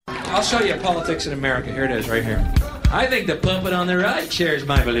I'll show you politics in America. Here it is, right here. I think the puppet on the right shares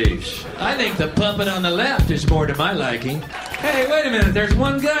my beliefs. I think the puppet on the left is more to my liking. Hey, wait a minute. There's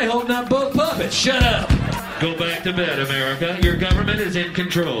one guy holding up both puppets. Shut up. Go back to bed, America. Your government is in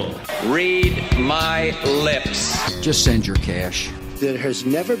control. Read my lips. Just send your cash. There has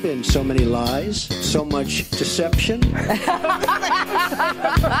never been so many lies, so much deception. Doesn't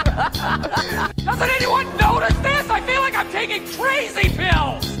anyone notice this? I feel like I'm taking crazy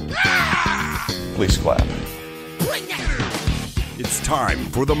pills. Please clap. It's time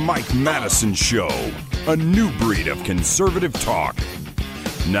for the Mike Madison Show, a new breed of conservative talk.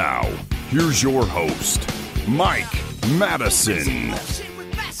 Now, here's your host, Mike Madison.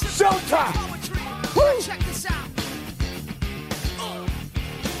 Showtime! Woo!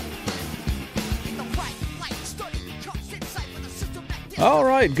 All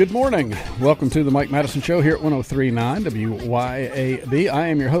right, good morning. Welcome to the Mike Madison Show here at 103.9 WYAB. I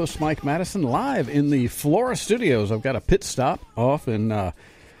am your host, Mike Madison, live in the Flora Studios. I've got a pit stop off in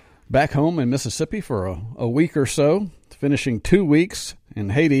back home in Mississippi for a week or so, finishing 2 weeks in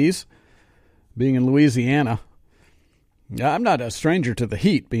Hades, being in Louisiana. I'm not a stranger to the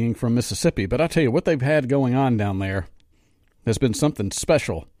heat, being from Mississippi, but I tell you, what they've had going on down there has been something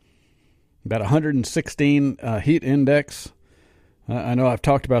special. About 116 heat index. I know I've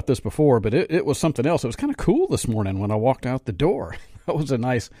talked about this before, but it was something else. It was kind of cool this morning when I walked out the door. That was a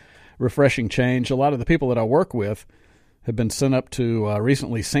nice, refreshing change. A lot of the people that I work with have been sent up to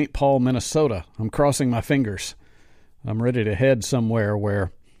recently St. Paul, Minnesota. I'm crossing my fingers. I'm ready to head somewhere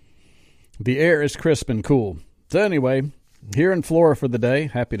where the air is crisp and cool. So anyway, here in Florida for the day.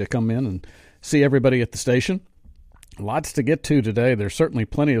 Happy to come in and see everybody at the station. Lots to get to today. There's certainly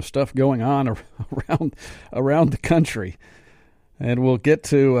plenty of stuff going on around the country. And we'll get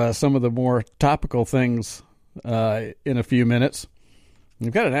to some of the more topical things in a few minutes.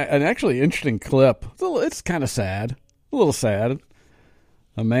 We've got an actually interesting clip. It's kind of sad, a little sad.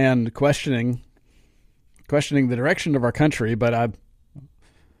 A man questioning the direction of our country. But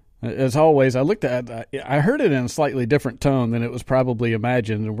as always, I heard it in a slightly different tone than it was probably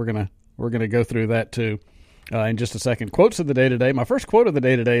imagined, and we're gonna go through that too in just a second. Quotes of the day today. My first quote of the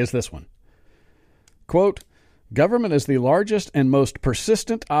day today is this one. Quote. Government is the largest and most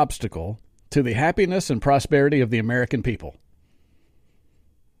persistent obstacle to the happiness and prosperity of the American people.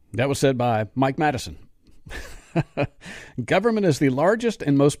 That was said by Mike Madison. Government is the largest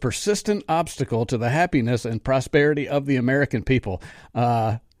and most persistent obstacle to the happiness and prosperity of the American people.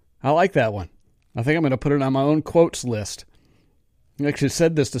 I like that one. I think I'm going to put it on my own quotes list. I actually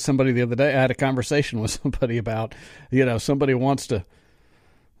said this to somebody the other day. I had a conversation with somebody about, somebody wants to,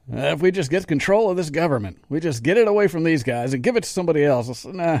 if we just get control of this government, we just get it away from these guys and give it to somebody else.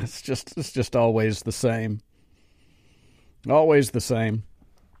 It's just always the same. Always the same.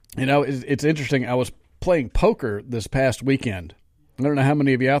 It's interesting. I was playing poker this past weekend. I don't know how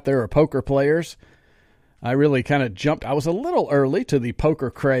many of you out there are poker players. I really kind of jumped. I was a little early to the poker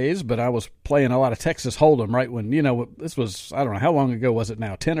craze, but I was playing a lot of Texas Hold'em right when, this was, I don't know, how long ago was it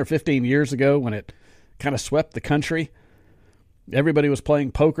now? 10 or 15 years ago when it kind of swept the country. Everybody was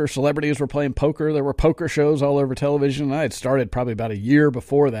playing poker. Celebrities were playing poker. There were poker shows all over television. I had started probably about a year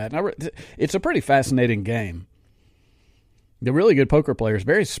before that. It's a pretty fascinating game. The really good poker players,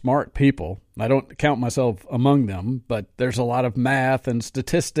 very smart people. I don't count myself among them, but there's a lot of math and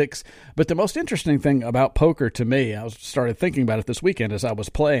statistics. But the most interesting thing about poker to me, I started thinking about it this weekend as I was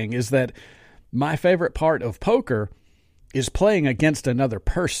playing, is that my favorite part of poker is playing against another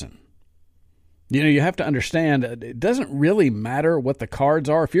person. You have to understand, it doesn't really matter what the cards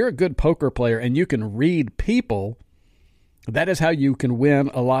are. If you're a good poker player and you can read people, that is how you can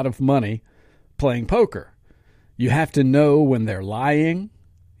win a lot of money playing poker. You have to know when they're lying.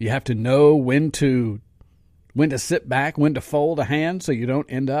 You have to know when to sit back, when to fold a hand so you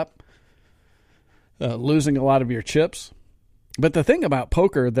don't end up losing a lot of your chips. But the thing about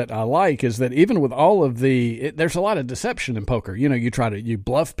poker that I like is that even with all of there's a lot of deception in poker. You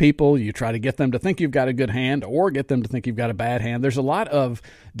bluff people, you try to get them to think you've got a good hand or get them to think you've got a bad hand. There's a lot of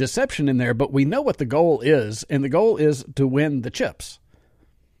deception in there, but we know what the goal is, and the goal is to win the chips.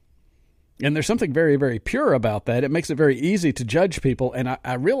 And there's something very, very pure about that. It makes it very easy to judge people, and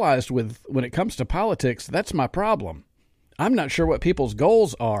I realized when it comes to politics, that's my problem. I'm not sure what people's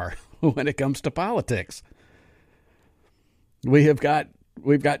goals are when it comes to politics. We've got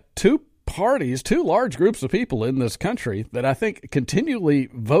two parties, two large groups of people in this country that I think continually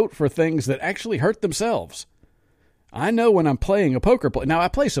vote for things that actually hurt themselves. I know when I'm playing a poker play. Now, I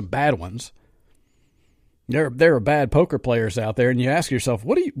play some bad ones. There are bad poker players out there, and you ask yourself,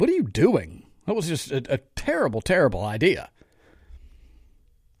 what are you doing? That was just a terrible, terrible idea.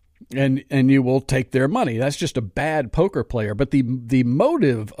 and you will take their money. That's just a bad poker player. But the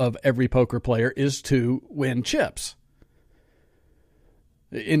motive of every poker player is to win chips.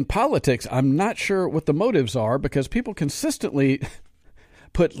 In politics, I'm not sure what the motives are, because people consistently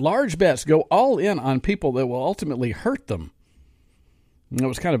put large bets, go all in on people that will ultimately hurt them. And it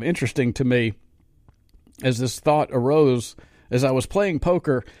was kind of interesting to me as this thought arose as I was playing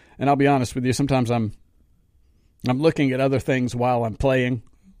poker. And I'll be honest with you, sometimes I'm looking at other things while I'm playing.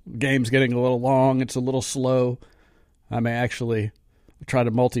 The game's getting a little long. It's a little slow. I may actually try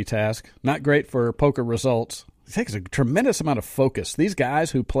to multitask. Not great for poker results. It takes a tremendous amount of focus. These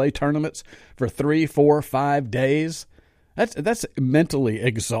guys who play tournaments for 3, 4, 5 days, that's mentally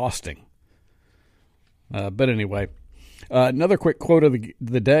exhausting. But anyway, another quick quote of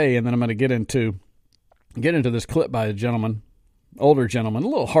the day, and then I'm going to get into this clip by a gentleman, older gentleman, a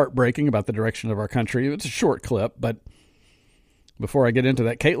little heartbreaking about the direction of our country. It's a short clip, but before I get into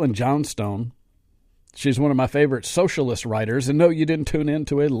that, Caitlin Johnstone, she's one of my favorite socialist writers. And no, you didn't tune in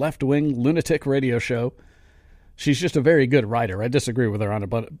to a left-wing lunatic radio show. She's just a very good writer. I disagree with her on a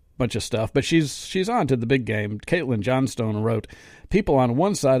bunch of stuff, but she's on to the big game. Caitlin Johnstone wrote, "People on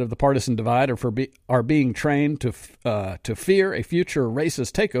one side of the partisan divide are being trained to fear a future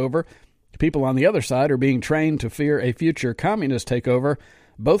racist takeover. People on the other side are being trained to fear a future communist takeover.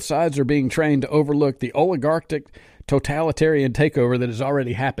 Both sides are being trained to overlook the oligarchic totalitarian takeover that has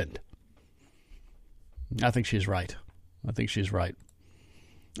already happened." I think she's right.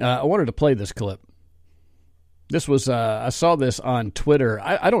 I wanted to play this clip. This was, I saw this on Twitter.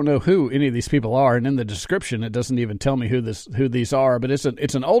 I don't know who any of these people are, and in the description it doesn't even tell me who these are, but it's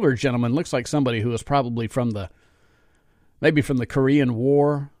an older gentleman, looks like somebody who was probably from the Korean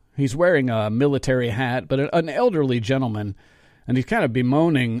War. He's wearing a military hat, but an elderly gentleman, and he's kind of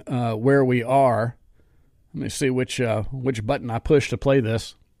bemoaning where we are. Let me see which button I push to play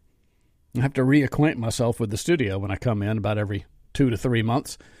this. I have to reacquaint myself with the studio when I come in about every 2 to 3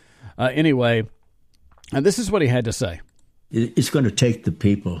 months. Anyway, and this is what he had to say. It's going to take the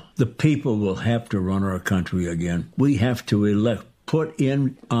people. The people will have to run our country again. We have to put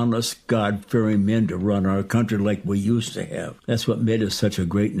in honest, God-fearing men to run our country like we used to have. That's what made us such a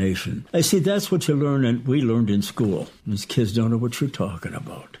great nation. I see that's what you learn, and we learned in school. These kids don't know what you're talking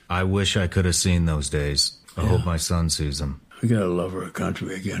about. I wish I could have seen those days. I hope my son sees them. We gotta love our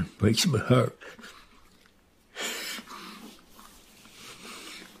country again. Breaks my heart.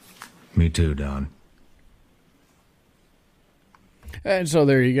 Me too, Don. And so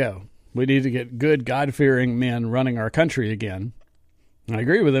there you go. We need to get good, God-fearing men running our country again. I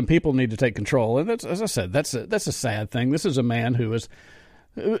agree with him. People need to take control, and that's, as I said, that's a sad thing. This is a man who's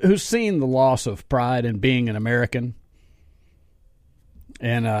seen the loss of pride in being an American,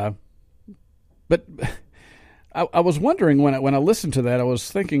 and but I was wondering when I listened to that, I was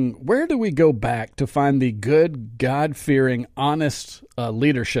thinking, where do we go back to find the good, God-fearing, honest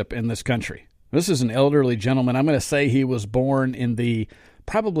leadership in this country? This is an elderly gentleman. I'm going to say he was born in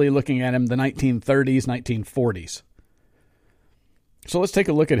probably looking at him, the 1930s, 1940s. So let's take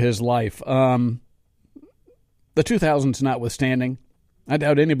a look at his life. The 2000s notwithstanding, I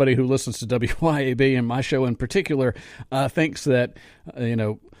doubt anybody who listens to WYAB and my show in particular thinks that,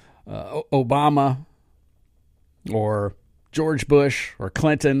 Obama or George Bush or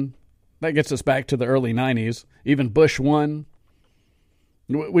Clinton, that gets us back to the early 90s, even Bush 1.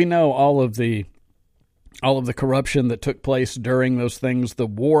 We know all of the corruption that took place during those things, the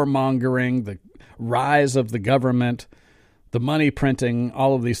warmongering, the rise of the government, the money printing,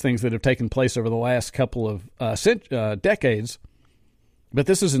 all of these things that have taken place over the last couple of decades. But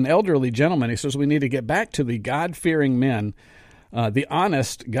this is an elderly gentleman. He says we need to get back to the God-fearing men, the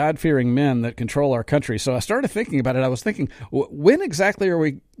honest, God-fearing men that control our country. So I started thinking about it. I was thinking, when exactly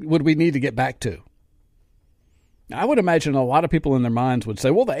would we need to get back to? I would imagine a lot of people in their minds would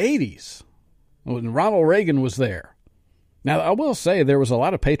say, well, the 80s, when Ronald Reagan was there. Now, I will say there was a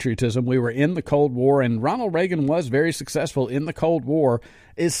lot of patriotism. We were in the Cold War, and Ronald Reagan was very successful in the Cold War,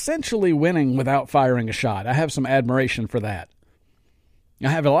 essentially winning without firing a shot. I have some admiration for that. I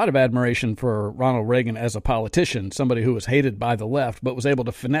have a lot of admiration for Ronald Reagan as a politician, somebody who was hated by the left but was able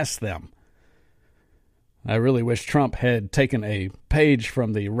to finesse them. I really wish Trump had taken a page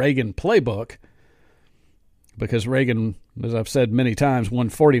from the Reagan playbook, because Reagan, as I've said many times, won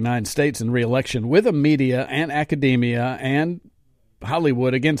 49 states in re-election with the media and academia and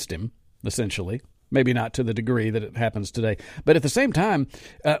Hollywood against him, essentially. Maybe not to the degree that it happens today. But at the same time,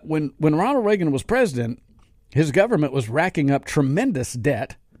 when Ronald Reagan was president, his government was racking up tremendous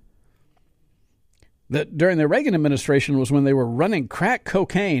debt. That during the Reagan administration was when they were running crack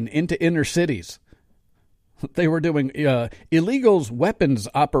cocaine into inner cities. They were doing illegal weapons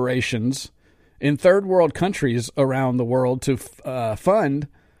operations in third world countries around the world to fund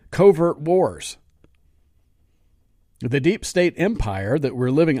covert wars. The deep state empire that we're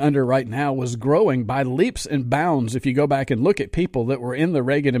living under right now was growing by leaps and bounds if you go back and look at people that were in the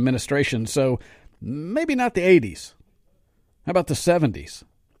Reagan administration. So maybe not the 80s. How about the 70s?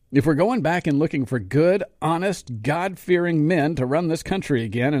 If we're going back and looking for good, honest, God-fearing men to run this country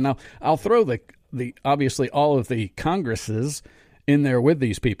again, and I'll throw the obviously all of the Congresses in there with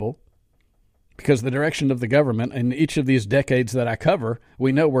these people, because the direction of the government in each of these decades that I cover,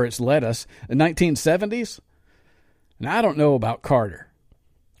 we know where it's led us. The 1970s, now I don't know about Carter.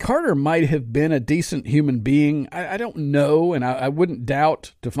 Carter might have been a decent human being. I don't know, and I wouldn't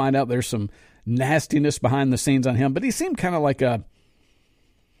doubt to find out there's some nastiness behind the scenes on him, but he seemed kind of like a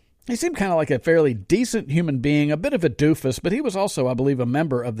fairly decent human being, a bit of a doofus, but he was also, I believe, a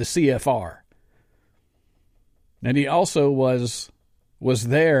member of the CFR. And he also was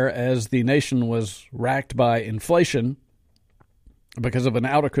there as the nation was racked by inflation because of an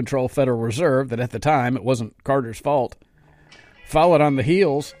out-of-control Federal Reserve that at the time, it wasn't Carter's fault. Followed on the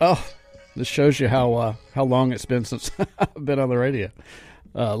heels. Oh, this shows you how long it's been since I've been on the radio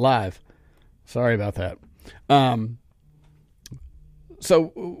live. Sorry about that.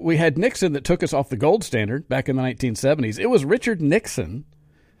 So we had Nixon that took us off the gold standard back in the 1970s. It was Richard Nixon.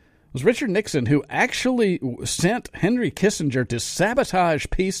 It was Richard Nixon who actually sent Henry Kissinger to sabotage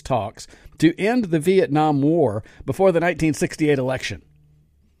peace talks to end the Vietnam War before the 1968 election.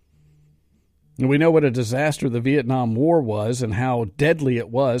 And we know what a disaster the Vietnam War was and how deadly it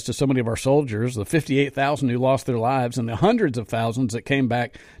was to so many of our soldiers, the 58,000 who lost their lives and the hundreds of thousands that came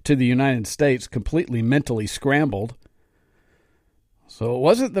back to the United States completely mentally scrambled. So it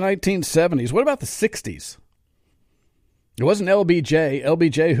wasn't the 1970s. What about the 60s? It wasn't LBJ.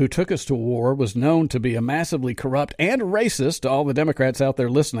 LBJ, who took us to war, was known to be a massively corrupt and racist, to all the Democrats out there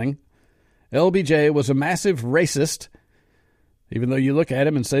listening. LBJ was a massive racist, even though you look at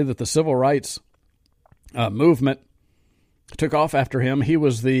him and say that the civil rights movement took off after him. He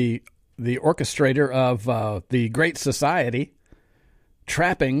was the orchestrator of the Great Society,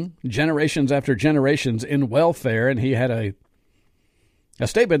 trapping generations after generations in welfare, and he had a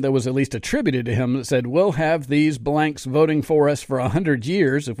statement that was at least attributed to him that said, we'll have these blanks voting for us for 100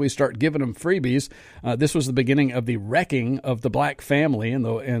 years if we start giving them freebies. This was the beginning of the wrecking of the black family and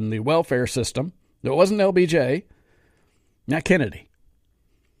the welfare system. It wasn't LBJ, not Kennedy.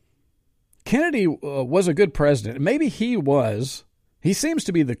 Kennedy was a good president. Maybe he seems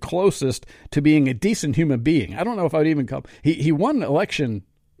to be the closest to being a decent human being. I don't know if I would even call he won an election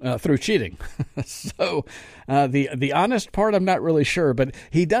through cheating. So the honest part, I'm not really sure, but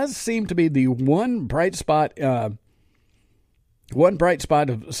he does seem to be the one bright spot of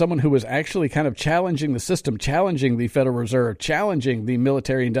someone who was actually kind of challenging the system, challenging the Federal Reserve, challenging the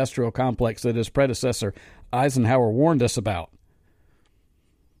military-industrial complex that his predecessor Eisenhower warned us about.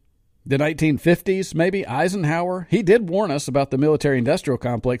 The 1950s, maybe, Eisenhower, he did warn us about the military-industrial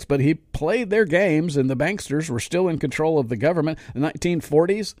complex, but he played their games, and the banksters were still in control of the government. The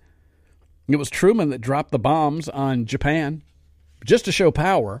 1940s, it was Truman that dropped the bombs on Japan just to show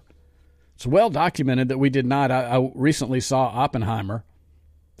power. It's well documented that we did not. I recently saw Oppenheimer.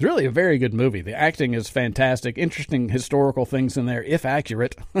 It's really a very good movie. The acting is fantastic, interesting historical things in there, if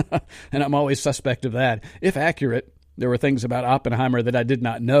accurate, and I'm always suspect of that. If accurate, there were things about Oppenheimer that I did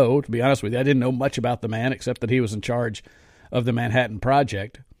not know. To be honest with you, I didn't know much about the man except that he was in charge of the Manhattan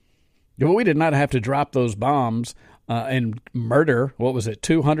Project. But we did not have to drop those bombs and murder,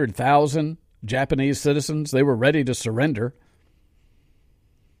 200,000 Japanese citizens? They were ready to surrender.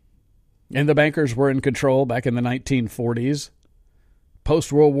 And the bankers were in control back in the 1940s.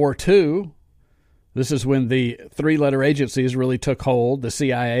 Post-World War II, this is when the three-letter agencies really took hold. The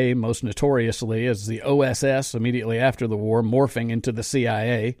CIA, most notoriously, as the OSS immediately after the war, morphing into the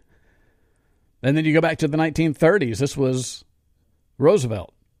CIA. And then you go back to the 1930s. This was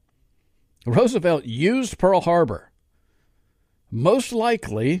Roosevelt. Roosevelt used Pearl Harbor. Most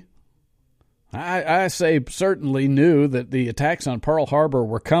likely, I say certainly knew that the attacks on Pearl Harbor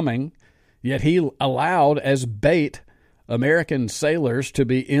were coming, yet he allowed as bait American sailors to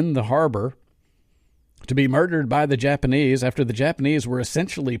be in the harbor, to be murdered by the Japanese after the Japanese were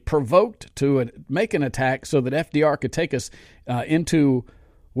essentially provoked to make an attack so that FDR could take us into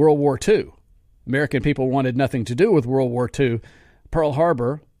World War II. American people wanted nothing to do with World War II. Pearl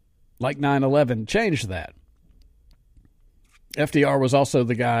Harbor, like 9/11, changed that. FDR was also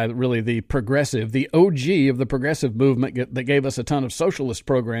the guy, really the progressive, the OG of the progressive movement that gave us a ton of socialist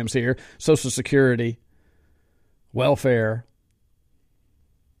programs here, Social Security, welfare,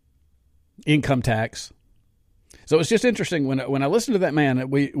 income tax. So it's just interesting when I listen to that man,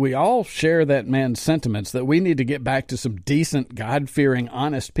 we all share that man's sentiments that we need to get back to some decent, God-fearing,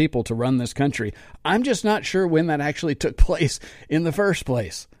 honest people to run this country. I'm just not sure when that actually took place in the first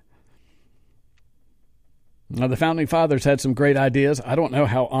place. Now, the Founding Fathers had some great ideas. I don't know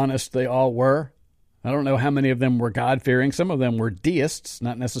how honest they all were. I don't know how many of them were God-fearing. Some of them were deists,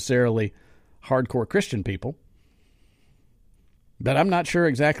 not necessarily hardcore Christian people. But I'm not sure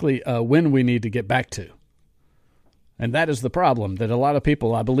exactly when we need to get back to. And that is the problem, that a lot of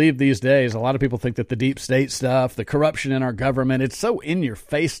people, I believe these days, a lot of people think that the deep state stuff, the corruption in our government, it's so in your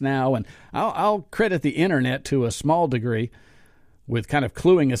face now. And I'll credit the internet to a small degree with kind of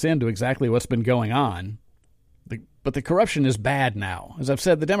cluing us into exactly what's been going on. But the corruption is bad now. As I've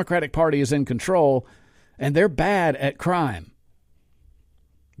said, the Democratic Party is in control, and they're bad at crime.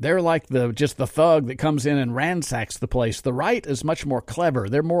 They're like just the thug that comes in and ransacks the place. The right is much more clever.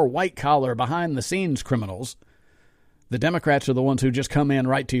 They're more white-collar, behind-the-scenes criminals. The Democrats are the ones who just come in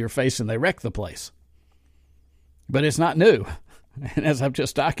right to your face and they wreck the place. But it's not new. And as I've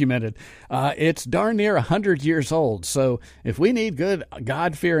just documented, it's darn near 100 years old. So if we need good,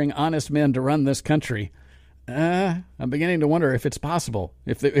 God-fearing, honest men to run this country, I'm beginning to wonder if it's possible,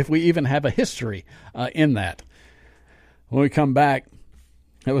 if we even have a history in that. When we come back,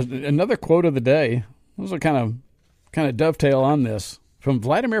 it was another quote of the day. This was a kind of dovetail on this from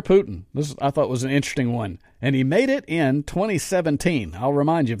Vladimir Putin. This I thought was an interesting one, and he made it in 2017. I'll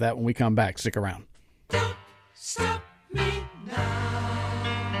remind you of that when we come back. Stick around. Don't stop me now.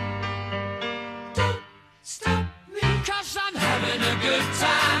 Don't stop me, 'cause I'm having a good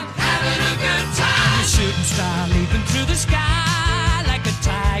time, having a good time. A shooting star leaping through the sky like a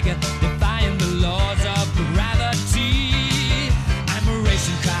tiger, defying the laws of gravity. I'm a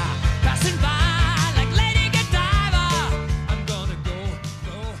racing car passing by like Lady Godiva. I'm gonna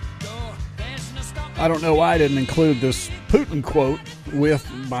go. There's no stopping. I don't know why I didn't include this Putin quote with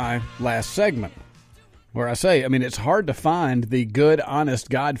my last segment, where I say, it's hard to find the good, honest,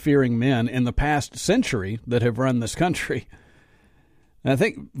 God-fearing men in the past century that have run this country. And I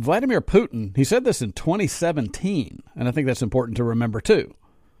think Vladimir Putin, he said this in 2017, and I think that's important to remember too,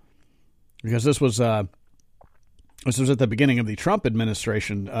 because this was at the beginning of the Trump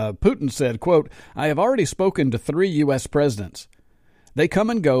administration. Putin said, quote, "I have already spoken to 3 U.S. presidents. They come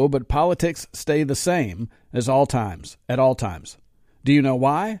and go, but politics stay the same at all times. Do you know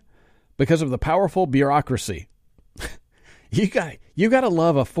why? Because of the powerful bureaucracy." You got to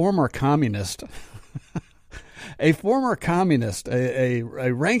love a former communist. A former communist, a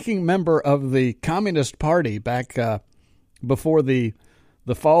ranking member of the Communist Party back before the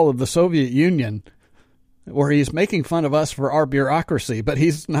fall of the Soviet Union, where he's making fun of us for our bureaucracy, but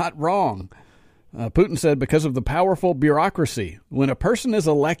he's not wrong. Putin said, because of the powerful bureaucracy, when a person is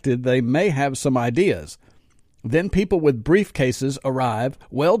elected, they may have some ideas. Then people with briefcases arrive,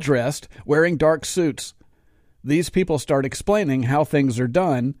 well-dressed, wearing dark suits. These people start explaining how things are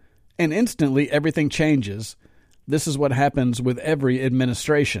done, and instantly everything changes. This is what happens with every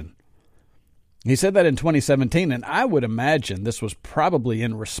administration. He said that in 2017, and I would imagine this was probably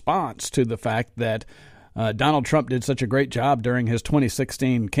in response to the fact that Donald Trump did such a great job during his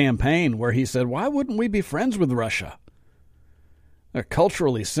 2016 campaign, where he said, why wouldn't we be friends with Russia? They're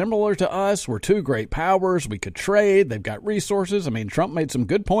culturally similar to us. We're 2 great powers. We could trade. They've got resources. Trump made some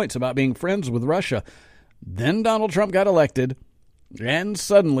good points about being friends with Russia. Then Donald Trump got elected, and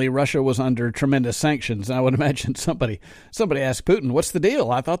suddenly Russia was under tremendous sanctions. And I would imagine somebody asked Putin, what's the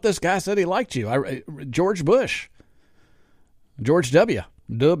deal? I thought this guy said he liked you. George Bush. George W.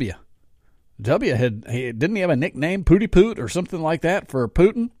 Didn't he have a nickname, Pooty Poot or something like that for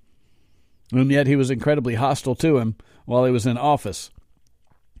Putin? And yet he was incredibly hostile to him while he was in office.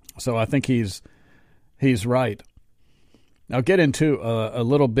 So I think he's right. I'll get into a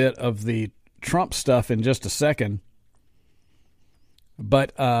little bit of the Trump stuff in just a second.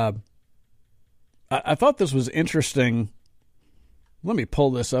 But I thought this was interesting. Let me pull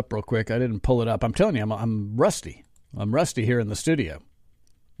this up real quick. I didn't pull it up. I'm telling you, I'm rusty. I'm rusty here in the studio.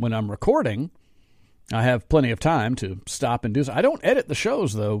 When I'm recording, I have plenty of time to stop and do so. I don't edit the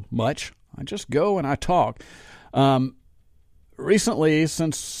shows, though, much. I just go and I talk. Recently,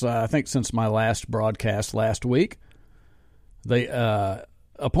 since my last broadcast last week, they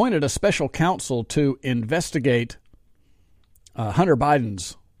appointed a special counsel to investigate Hunter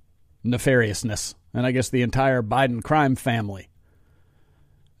Biden's nefariousness, and I guess the entire Biden crime family.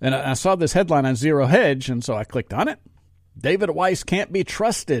 And I saw this headline on Zero Hedge, and so I clicked on it. David Weiss can't be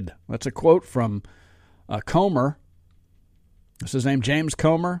trusted. That's a quote from Comer. That's his name, James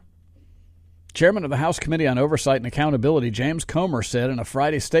Comer. Chairman of the House Committee on Oversight and Accountability, James Comer, said in a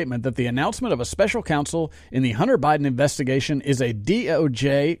Friday statement that the announcement of a special counsel in the Hunter Biden investigation is a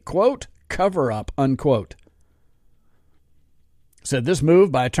DOJ, quote, cover-up, unquote. Said this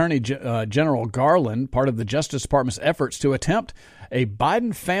move by Attorney General Garland, part of the Justice Department's efforts to attempt a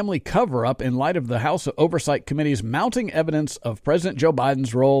Biden family cover-up in light of the House Oversight Committee's mounting evidence of President Joe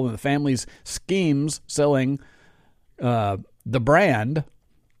Biden's role in the family's schemes selling the brand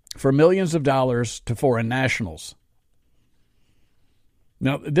for millions of dollars to foreign nationals.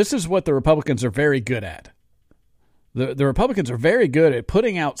 Now, this is what the Republicans are very good at. The Republicans are very good at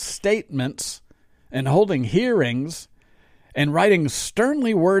putting out statements and holding hearings and writing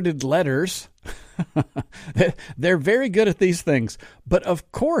sternly worded letters. They're very good at these things. But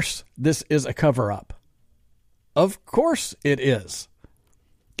of course, this is a cover-up. Of course it is.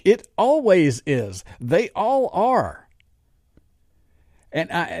 It always is. They all are.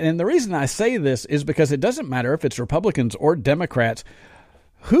 And the reason I say this is because it doesn't matter if it's Republicans or Democrats.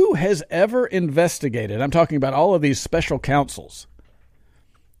 Who has ever investigated? I'm talking about all of these special counsels.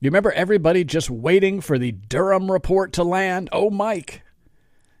 You remember everybody just waiting for the Durham report to land? Oh, Mike,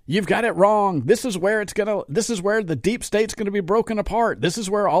 you've got it wrong. This is where the deep state's going to be broken apart. This is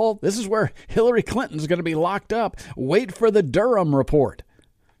where Hillary Clinton's going to be locked up. Wait for the Durham report.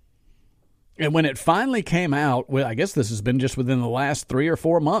 And when it finally came out, well, I guess this has been just within the last 3 or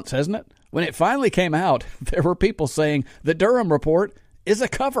 4 months, hasn't it? When it finally came out, there were people saying the Durham report is a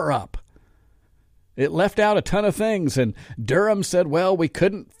cover-up. It left out a ton of things, and Durham said, well, we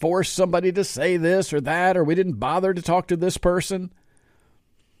couldn't force somebody to say this or that, or we didn't bother to talk to this person.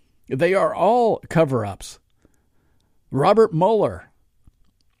 They are all cover-ups. Robert Mueller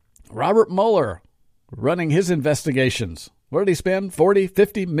running his investigations. What did he spend? $40,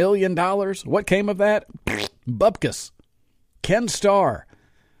 $50 million? What came of that? Bupkis. Ken Starr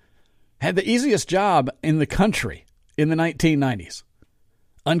had the easiest job in the country in the 1990s,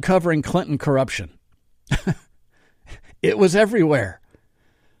 uncovering Clinton corruption. It was everywhere.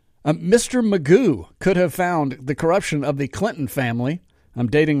 Mr. Magoo could have found the corruption of the Clinton family. I'm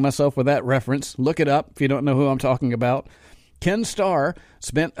dating myself with that reference. Look it up if you don't know who I'm talking about. Ken Starr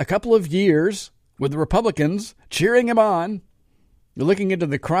spent a couple of years with the Republicans cheering him on, looking into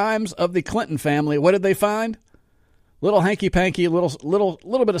the crimes of the Clinton family. What did they find? Little hanky-panky,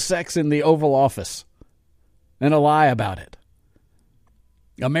 little bit of sex in the Oval Office, and a lie about it.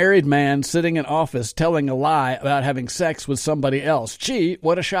 A married man sitting in office telling a lie about having sex with somebody else. Gee,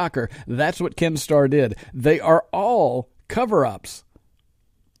 what a shocker. That's what Ken Starr did. They are all cover-ups.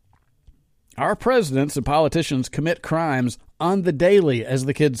 Our presidents and politicians commit crimes on the daily, as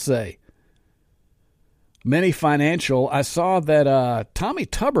the kids say. Many financial. I saw that Tommy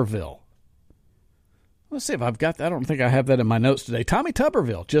Tuberville. Let's see if I've got that. I don't think I have that in my notes today. Tommy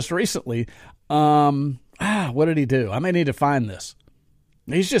Tuberville, just recently. What did he do? I may need to find this.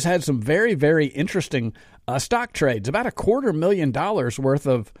 He's just had some very, very interesting stock trades. About $250,000 worth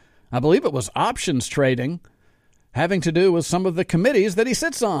of, I believe it was options trading, having to do with some of the committees that he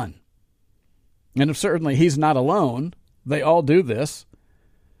sits on. And certainly he's not alone. They all do this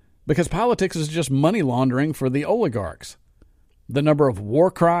because politics is just money laundering for the oligarchs. The number of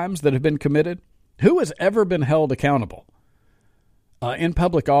war crimes that have been committed. Who has ever been held accountable in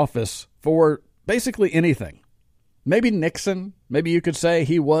public office for basically anything? Maybe Nixon. Maybe you could say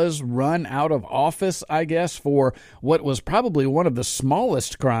he was run out of office, I guess, for what was probably one of the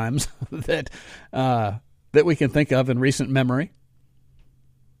smallest crimes that we can think of in recent memory.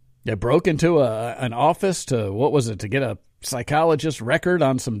 They broke into an office to get a psychologist record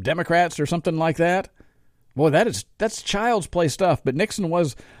on some Democrats or something like that. Boy, that's child's play stuff. But Nixon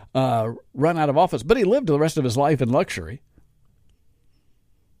was run out of office, but he lived the rest of his life in luxury.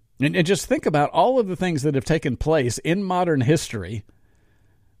 And just think about all of the things that have taken place in modern history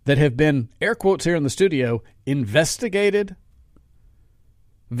that have been, air quotes here in the studio, investigated.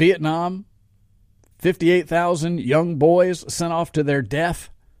 Vietnam, 58,000 young boys sent off to their death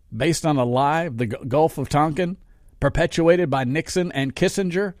based on a lie, the Gulf of Tonkin, perpetuated by Nixon and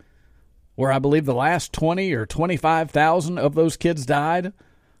Kissinger, where I believe the last 20 or 25,000 of those kids died.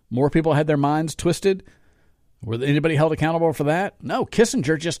 More people had their minds twisted. Were anybody held accountable for that? No,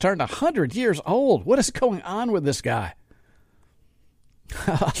 Kissinger just turned 100 years old. What is going on with this guy?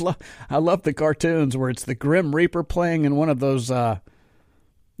 I love the cartoons where it's the Grim Reaper playing in one of those, one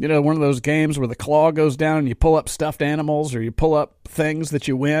of those games where the claw goes down and you pull up stuffed animals or you pull up things that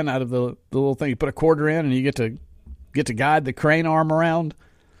you win out of the little thing. You put a quarter in and you get to guide the crane arm around.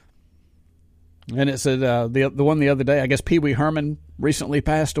 And it said the one the other day, I guess Pee Wee Herman recently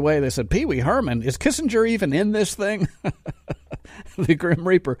passed away. They said, Pee Wee Herman, is Kissinger even in this thing? The Grim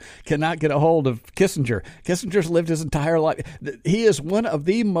Reaper cannot get a hold of Kissinger. Kissinger's lived his entire life. He is one of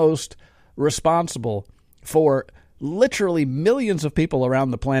the most responsible for literally millions of people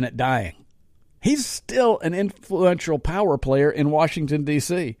around the planet dying. He's still an influential power player in Washington,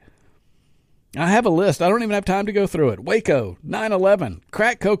 D.C. I have a list. I don't even have time to go through it. Waco, 9/11,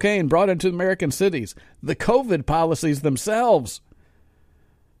 crack cocaine brought into American cities, the COVID policies themselves,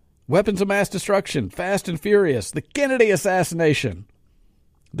 weapons of mass destruction, Fast and Furious, the Kennedy assassination.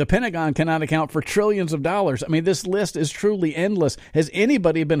 The Pentagon cannot account for trillions of dollars. I mean, this list is truly endless. Has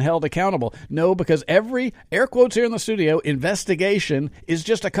anybody been held accountable? No, because every, air quotes here in the studio, investigation is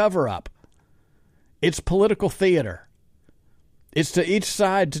just a cover-up. It's political theater. It's to each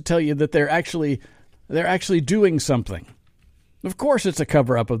side to tell you that they're actually doing something. Of course it's a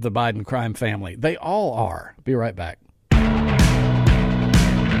cover-up of the Biden crime family. They all are. Be right back.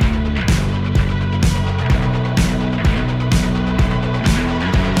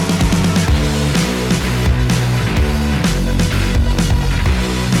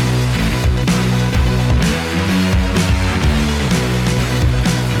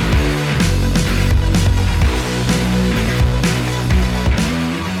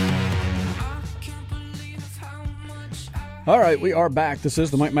 All right, we are back. This is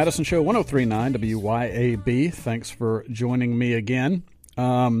the Mike Madison Show, 103.9 WYAB. Thanks for joining me again.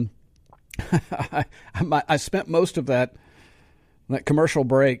 I spent most of that commercial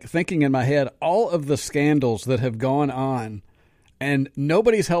break thinking in my head all of the scandals that have gone on, and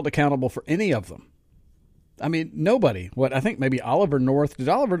nobody's held accountable for any of them. I mean, nobody. I think maybe Oliver North. He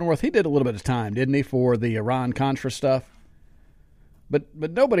did a little bit of time, didn't he, for the Iran-Contra stuff?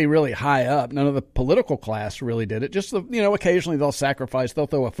 But nobody really high up, none of the political class really did it. Just, occasionally they'll sacrifice, they'll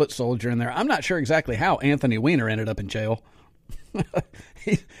throw a foot soldier in there. I'm not sure exactly how Anthony Weiner ended up in jail.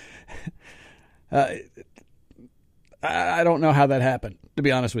 I don't know how that happened, to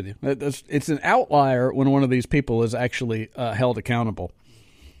be honest with you. It's an outlier when one of these people is actually held accountable.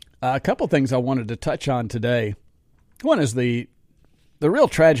 A couple things I wanted to touch on today. One is the real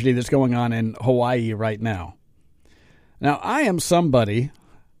tragedy that's going on in Hawaii right now. Now, I am somebody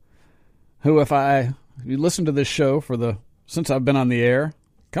who, if you listen to this show since I've been on the air,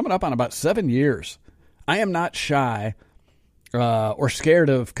 coming up on about 7 years, I am not shy or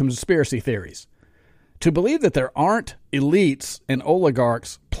scared of conspiracy theories. To believe that there aren't elites and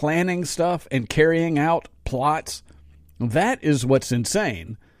oligarchs planning stuff and carrying out plots, that is what's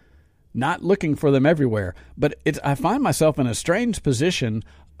insane. Not looking for them everywhere. But I find myself in a strange position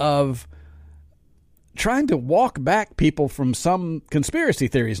of trying to walk back people from some conspiracy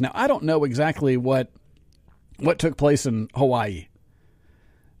theories. Now, I don't know exactly what took place in Hawaii.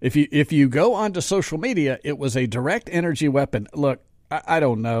 If you go onto social media, it was a direct energy weapon. Look, I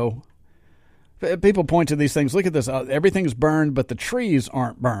don't know. People point to these things. Look at this. Everything's burned, but the trees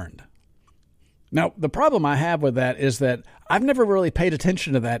aren't burned. Now, the problem I have with that is that I've never really paid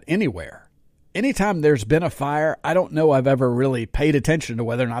attention to that anywhere. Anytime there's been a fire, I don't know I've ever really paid attention to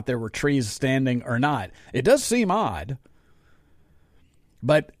whether or not there were trees standing or not. It does seem odd,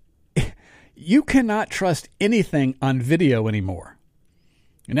 but you cannot trust anything on video anymore.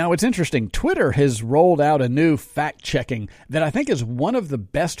 Now, it's interesting. Twitter has rolled out a new fact-checking that I think is one of the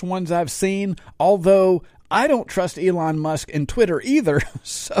best ones I've seen, although I don't trust Elon Musk and Twitter either,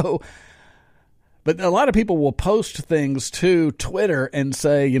 But a lot of people will post things to Twitter and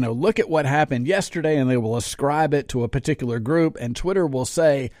say, look at what happened yesterday, and they will ascribe it to a particular group, and Twitter will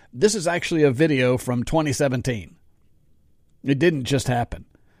say, this is actually a video from 2017. It didn't just happen.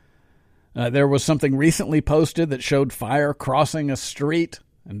 There was something recently posted that showed fire crossing a street,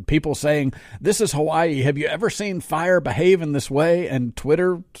 and people saying, this is Hawaii. Have you ever seen fire behave in this way? And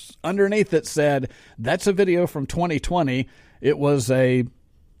Twitter underneath it said, that's a video from 2020. It was a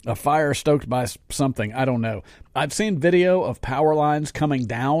fire stoked by something. I don't know. I've seen video of power lines coming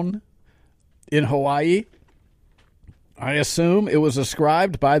down in Hawaii. I assume it was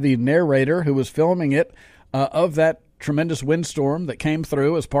ascribed by the narrator who was filming it of that tremendous windstorm that came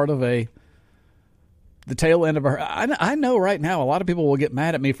through as part of the tail end of her. I know right now a lot of people will get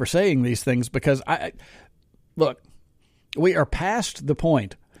mad at me for saying these things because look, we are past the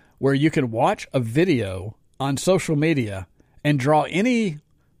point where you can watch a video on social media and draw any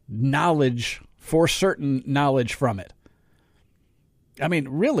certain knowledge from it. I mean,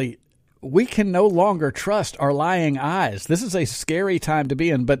 really, we can no longer trust our lying eyes. This is a scary time to be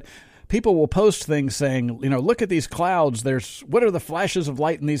in, but people will post things saying, look at these clouds. What are the flashes of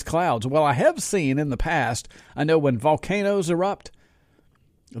light in these clouds? Well, I have seen in the past, I know when volcanoes erupt,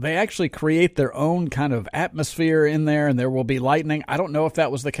 they actually create their own kind of atmosphere in there, and there will be lightning. I don't know if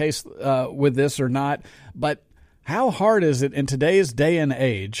that was the case with this or not, but How hard is it in today's day and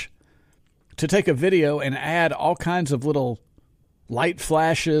age to take a video and add all kinds of little light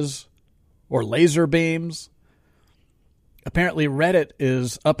flashes or laser beams? Apparently Reddit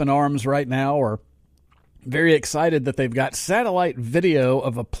is up in arms right now, or very excited that they've got satellite video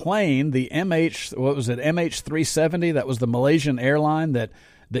of a plane, the MH370, that was the Malaysian airline that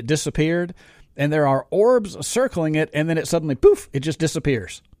disappeared, and there are orbs circling it, and then it suddenly, poof, it just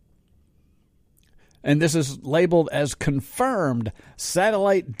disappears. And this is labeled as confirmed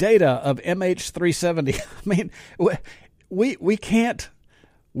satellite data of MH370. I mean, we can't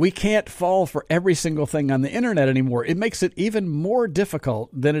fall for every single thing on the internet anymore. It makes it even more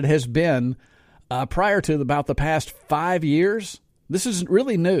difficult than it has been prior to about the past 5 years. This is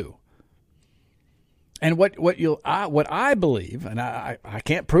really new. And what I believe, and I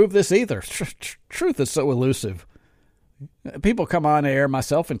can't prove this either. Truth is so elusive. People come on air,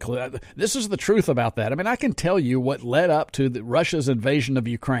 myself included. This is the truth about that. I mean, I can tell you what led up to Russia's invasion of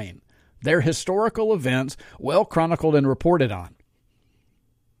Ukraine. They're historical events, well chronicled and reported on.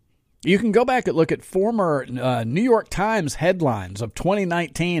 You can go back and look at former New York Times headlines of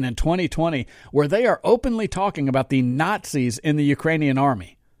 2019 and 2020, where they are openly talking about the Nazis in the Ukrainian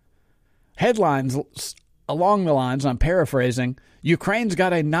army. Headlines along the lines, I'm paraphrasing, Ukraine's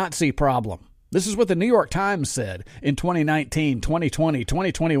got a Nazi problem. This is what the New York Times said in 2019, 2020,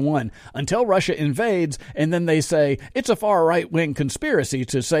 2021, until Russia invades, and then they say it's a far right-wing conspiracy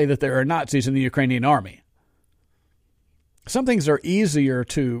to say that there are Nazis in the Ukrainian army. Some things are easier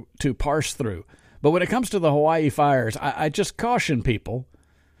to parse through. But when it comes to the Hawaii fires, I just caution people.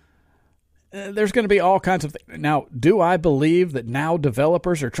 There's going to be all kinds of things. Now, do I believe that now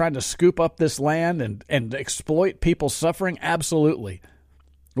developers are trying to scoop up this land and exploit people's suffering? Absolutely.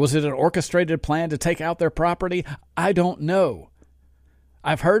 Was it an orchestrated plan to take out their property? I don't know.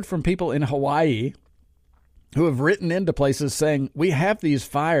 I've heard from people in Hawaii who have written into places saying, we have these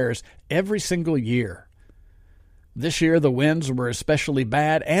fires every single year. This year, the winds were especially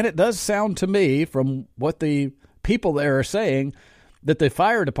bad, and it does sound to me, from what the people there are saying, that the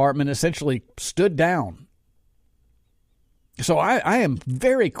fire department essentially stood down. So I am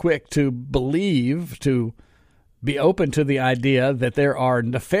very quick to believe, to be open to the idea that there are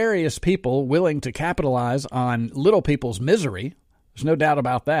nefarious people willing to capitalize on little people's misery. There's no doubt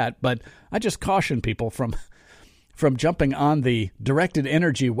about that, but I just caution people from jumping on the directed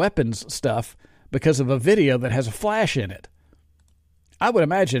energy weapons stuff because of a video that has a flash in it. I would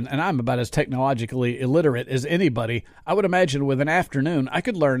imagine, and I'm about as technologically illiterate as anybody, I would imagine with an afternoon I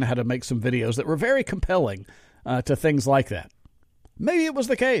could learn how to make some videos that were very compelling to things like that. Maybe it was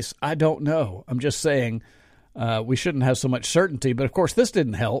the case. I don't know. I'm just saying we shouldn't have so much certainty. But, of course, this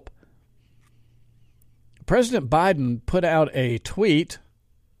didn't help. President Biden put out a tweet.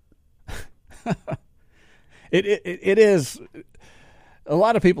 It is... A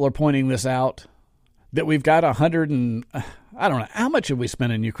lot of people are pointing this out, that we've got I don't know, how much have we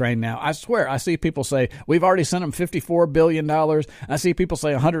spent in Ukraine now? I swear, I see people say, we've already sent them $54 billion. I see people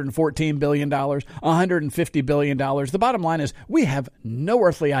say $114 billion, $150 billion. The bottom line is, we have no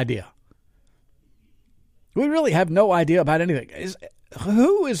earthly idea. We really have no idea about anything.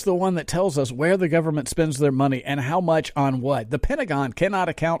 Who is the one that tells us where the government spends their money and how much on what? The Pentagon cannot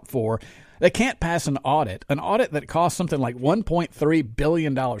account for. They can't pass an audit that costs something like $1.3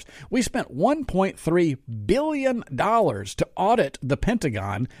 billion. We spent $1.3 billion to audit the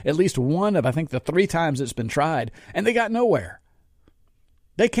Pentagon, at least one of, I think, the 3 times it's been tried, and they got nowhere.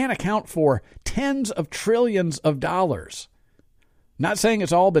 They can't account for tens of trillions of dollars. Not saying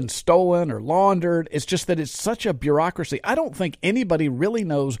it's all been stolen or laundered. It's just that it's such a bureaucracy. I don't think anybody really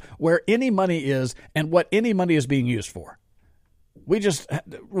knows where any money is and what any money is being used for. We just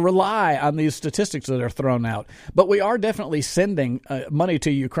rely on these statistics that are thrown out. But we are definitely sending money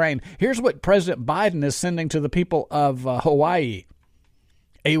to Ukraine. Here's what President Biden is sending to the people of Hawaii.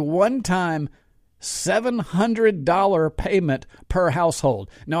 A one-time $700 payment per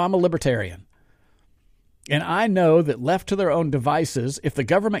household. Now, I'm a libertarian. And I know that left to their own devices, if the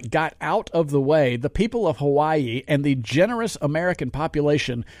government got out of the way, the people of Hawaii and the generous American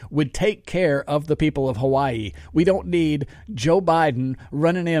population would take care of the people of Hawaii. We don't need Joe Biden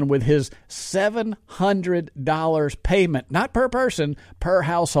running in with his $700 payment, not per person, per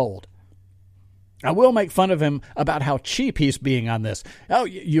household. I will make fun of him about how cheap he's being on this. Oh,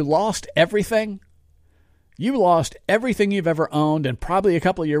 you lost everything? You lost everything you've ever owned and probably a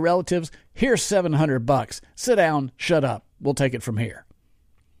couple of your relatives. Here's $700. Sit down, shut up. We'll take it from here.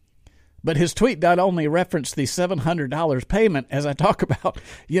 But his tweet not only referenced the $700 payment, as I talk about,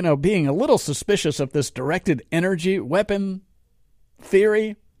 being a little suspicious of this directed energy weapon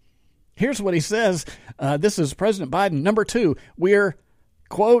theory. Here's what he says. This is President Biden. Number 2, we're,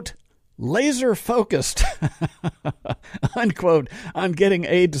 quote, laser focused, unquote, on getting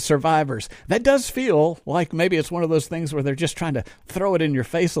aid to survivors. That does feel like maybe it's one of those things where they're just trying to throw it in your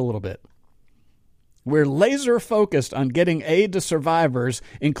face a little bit. We're laser focused on getting aid to survivors,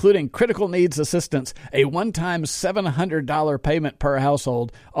 including critical needs assistance, a one-time $700 payment per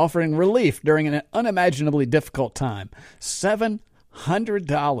household, offering relief during an unimaginably difficult time.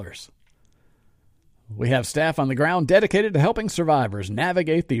 $700. We have staff on the ground dedicated to helping survivors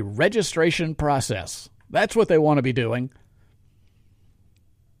navigate the registration process. That's what they want to be doing.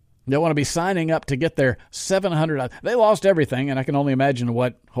 They want to be signing up to get their $700. They lost everything, and I can only imagine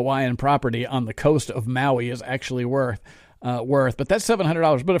what Hawaiian property on the coast of Maui is actually worth. But that's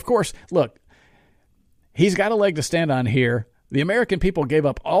 $700. But of course, look, he's got a leg to stand on here. The American people gave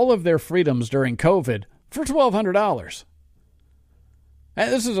up all of their freedoms during COVID for $1,200.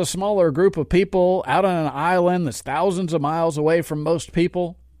 And this is a smaller group of people out on an island that's thousands of miles away from most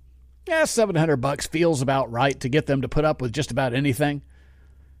people. Yeah, $700 feels about right to get them to put up with just about anything.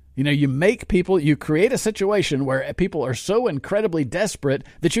 You know, you create a situation where people are so incredibly desperate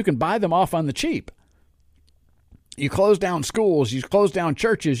that you can buy them off on the cheap. You close down schools, you close down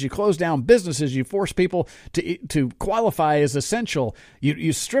churches, you close down businesses, you force people to qualify as essential.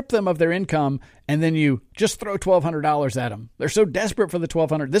 You strip them of their income, and then you just throw $1,200 at them. They're so desperate for the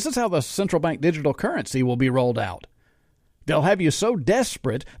 $1,200. This is how the central bank digital currency will be rolled out. They'll have you so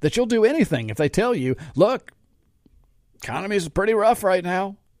desperate that you'll do anything if they tell you, look, economy's pretty rough right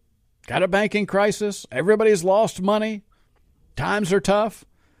now. Got a banking crisis. Everybody's lost money. Times are tough.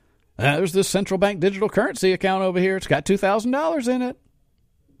 There's this central bank digital currency account over here. It's got $2,000 in it.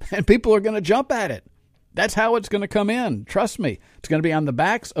 And people are going to jump at it. That's how it's going to come in. Trust me. It's going to be on the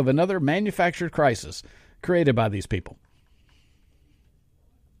backs of another manufactured crisis created by these people.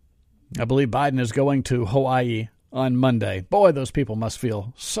 I believe Biden is going to Hawaii on Monday. Boy, those people must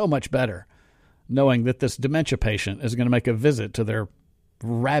feel so much better knowing that this dementia patient is going to make a visit to their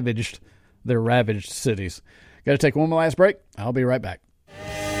ravaged cities. Got to take one more last break. I'll be right back.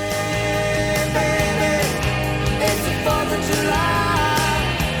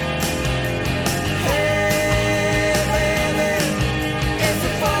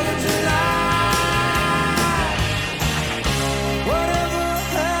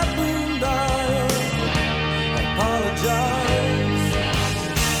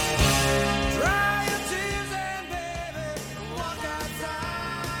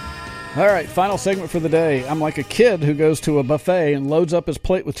 All right, final segment for the day. I'm like a kid who goes to a buffet and loads up his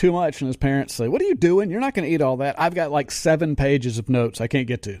plate with too much, and his parents say, "What are you doing? You're not going to eat all that." I've got like 7 pages of notes I can't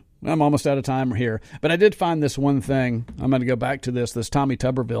get to. I'm almost out of time here. But I did find this one thing. I'm going to go back to this Tommy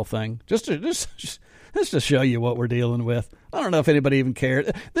Tuberville thing, just to show you what we're dealing with. I don't know if anybody even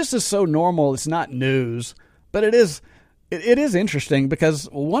cared. This is so normal. It's not news, but it is interesting because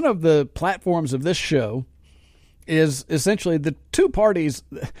one of the platforms of this show is essentially the two parties.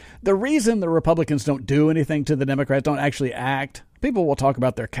 The reason the Republicans don't do anything to the Democrats, don't actually act. People will talk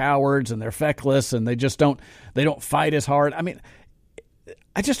about they're cowards and they're feckless and they don't fight as hard. I mean,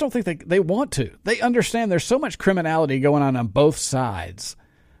 I just don't think they want to. They understand there's so much criminality going on both sides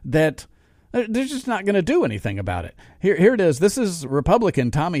that they're just not going to do anything about it. Here it is. This is Republican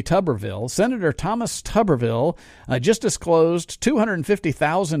Tommy Tuberville. Senator Thomas Tuberville just disclosed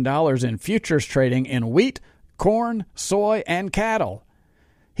 $250,000 in futures trading in wheat, corn, soy, and cattle.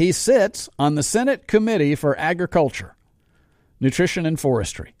 He sits on the Senate Committee for Agriculture, Nutrition, and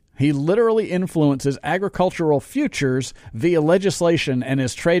Forestry. He literally influences agricultural futures via legislation and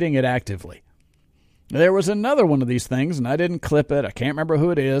is trading it actively. There was another one of these things, and I didn't clip it. I can't remember who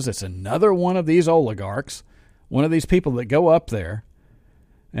it is. It's another one of these oligarchs, one of these people that go up there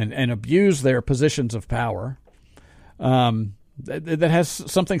and abuse their positions of power that has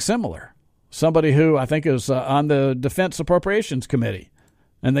something similar. Somebody who I think is on the Defense Appropriations Committee,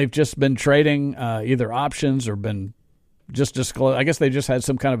 and they've just been trading either options or been just disclose. I guess they just had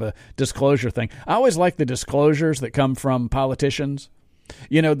some kind of a disclosure thing. I always like the disclosures that come from politicians.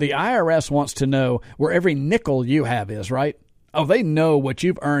 You know, the IRS wants to know where every nickel you have is, right? Oh, they know what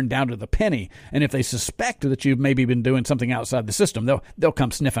you've earned down to the penny, and if they suspect that you've maybe been doing something outside the system, they'll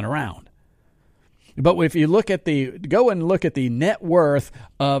come sniffing around. But if you go and look at the net worth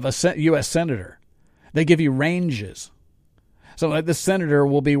of a U.S. senator, they give you ranges. So this senator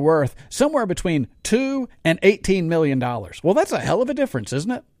will be worth somewhere between $2 and $18 million. Well, that's a hell of a difference,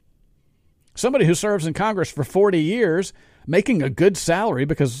 isn't it? Somebody who serves in Congress for 40 years, making a good salary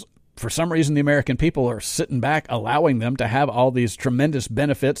because for some reason the American people are sitting back allowing them to have all these tremendous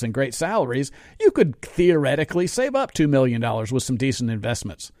benefits and great salaries, you could theoretically save up $2 million with some decent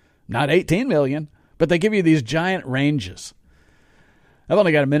investments. not 18 million, but they give you these giant ranges. I've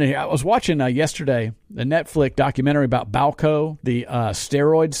only got a minute here. I was watching yesterday a Netflix documentary about Balco, the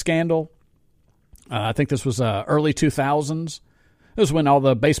steroid scandal. I think this was early 2000s. It was when all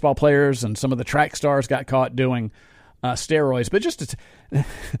the baseball players and some of the track stars got caught doing steroids. But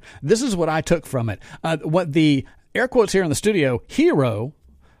this is what I took from it. What the air quotes here in the studio, hero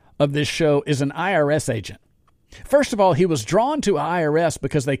of this show is an IRS agent. First of all, he was drawn to IRS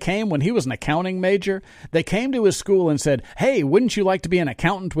because they came when he was an accounting major. They came to his school and said, "Hey, wouldn't you like to be an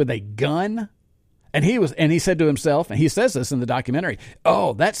accountant with a gun?" And he said to himself, and he says this in the documentary,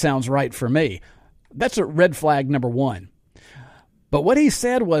 "Oh, that sounds right for me." That's a red flag number one. But what he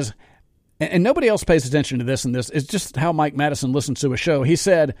said was, and nobody else pays attention to this, and this is just how Mike Madison listens to a show. He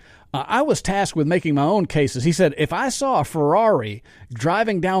said, I was tasked with making my own cases. He said, if I saw a Ferrari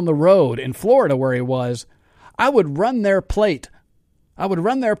driving down the road in Florida where he was, I would run their plate. I would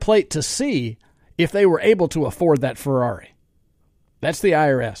run their plate to see if they were able to afford that Ferrari. That's the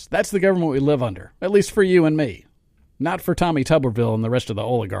IRS. That's the government we live under, at least for you and me. Not for Tommy Tuberville and the rest of the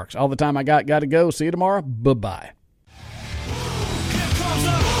oligarchs. All the time I got to go. See you tomorrow. Bye-bye.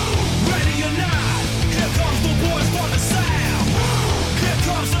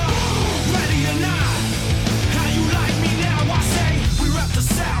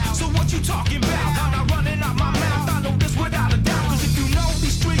 Talking about, I'm not running out my mouth. I know this without a doubt. Cause if you know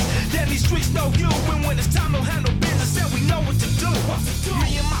these streets, then these streets know you. And when it's time to handle business, then we know what to do.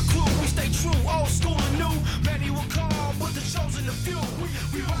 Me and my crew, we stay true.